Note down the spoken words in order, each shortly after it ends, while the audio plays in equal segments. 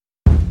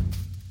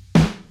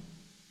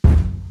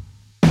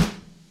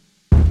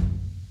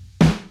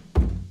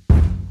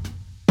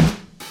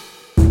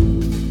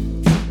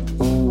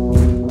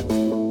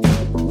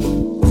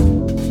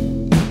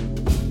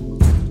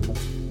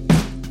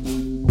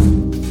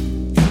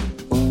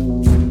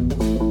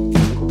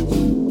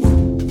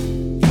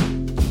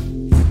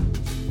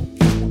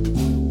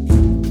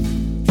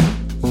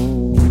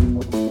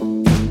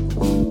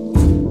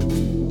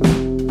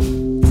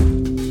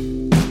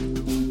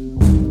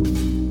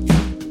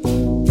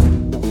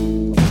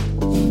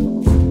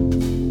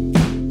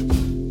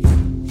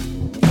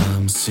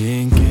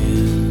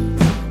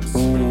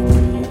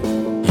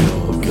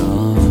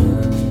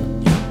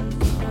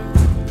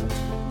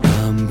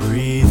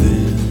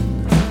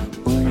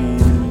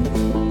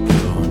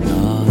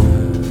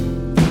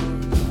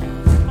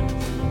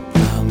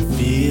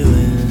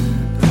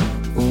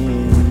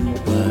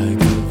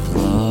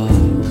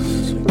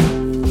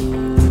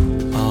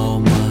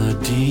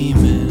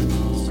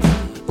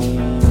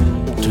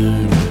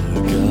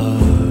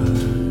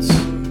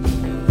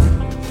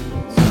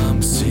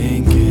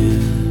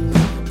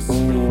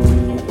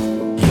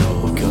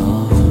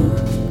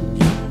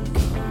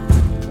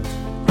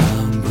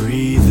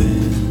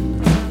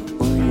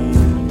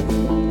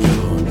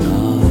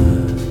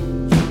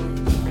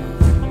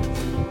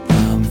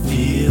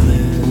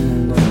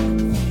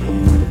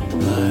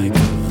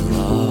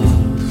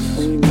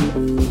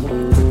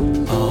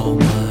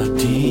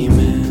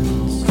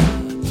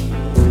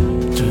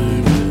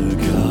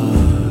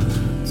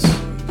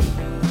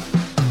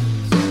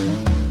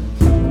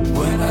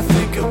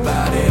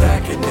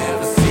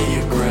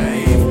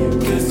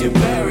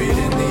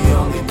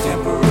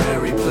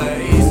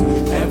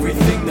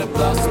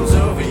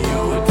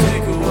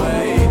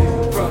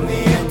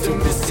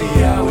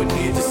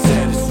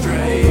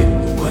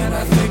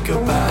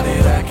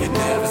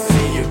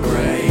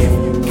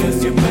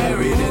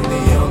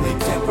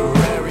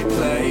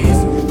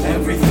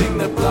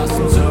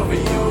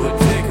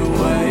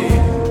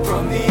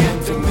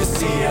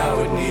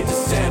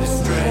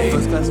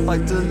fast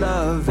bike to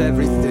love,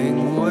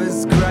 everything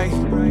was great.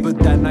 But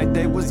that night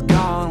they was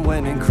gone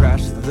when it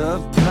crashed the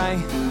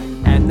plane.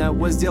 And that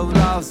was your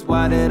loss,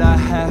 why did I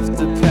have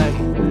to pay?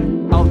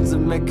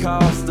 Ultimate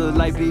cost, the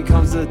light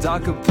becomes a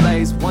darker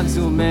place. One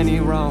too many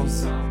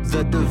wrongs,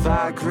 the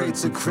divide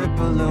creates a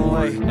crippling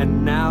weight.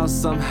 And now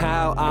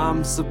somehow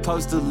I'm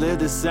supposed to live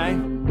the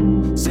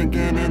same,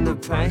 sinking in the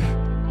pain,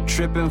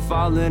 tripping,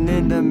 falling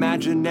in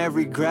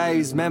imaginary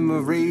graves.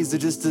 Memories are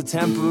just a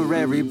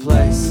temporary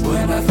place.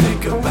 When I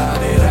think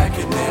about it, I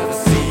can never